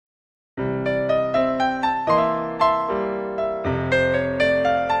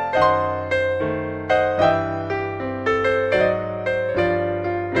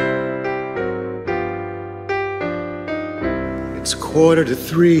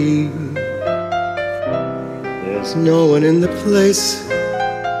2:45. There's no one in the place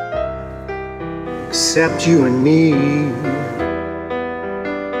except you and me.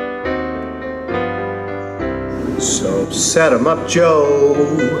 So set 'em up, Joe.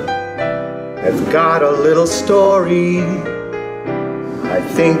 I've got a little story I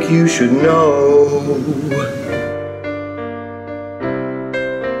think you should know.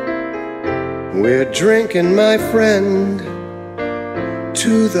 We're drinking, my friend,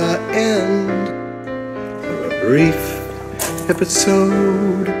 to the end of a brief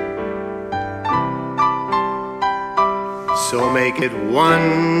episode. So make it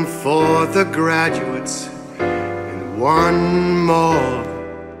one for the graduates and one more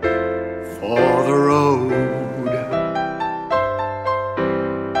for the road.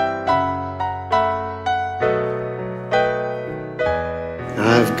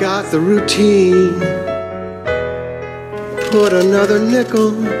 I've got the routine. Put another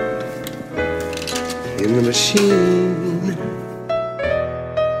nickel in the machine.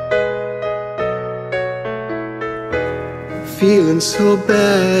 Feeling so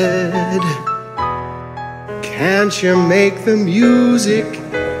bad. Can't you make the music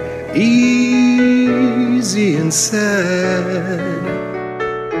easy and sad?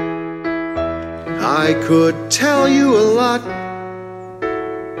 I could tell you a lot,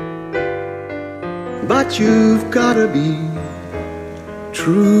 but you've gotta be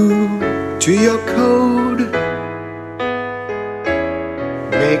true to your code.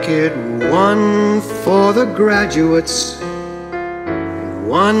 Make it one for the graduates and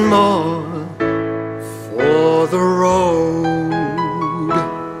one more for the road.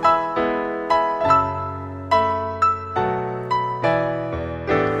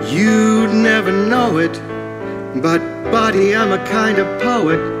 You'd never know it, but buddy, I'm a kind of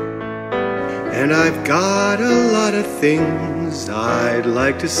poet, and I've got a lot of things I'd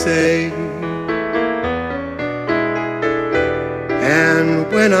like to say. And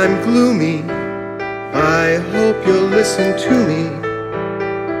when I'm gloomy, I hope you'll listen to me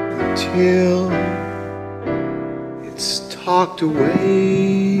until it's talked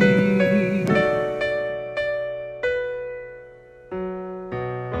away.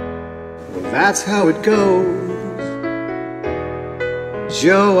 Well, that's how it goes.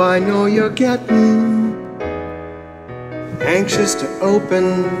 Joe, I know you're getting anxious to open.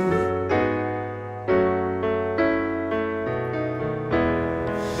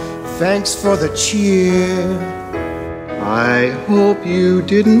 Thanks for the cheer. I hope you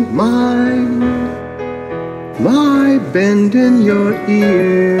didn't mind my bending your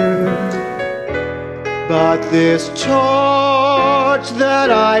ear. But this torch that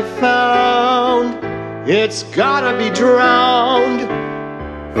I found, it's gotta be drowned,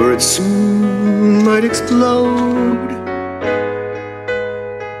 or it soon might explode.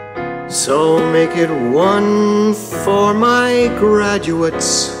 So make it one for my graduates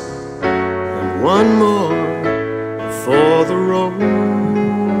and one more for the road.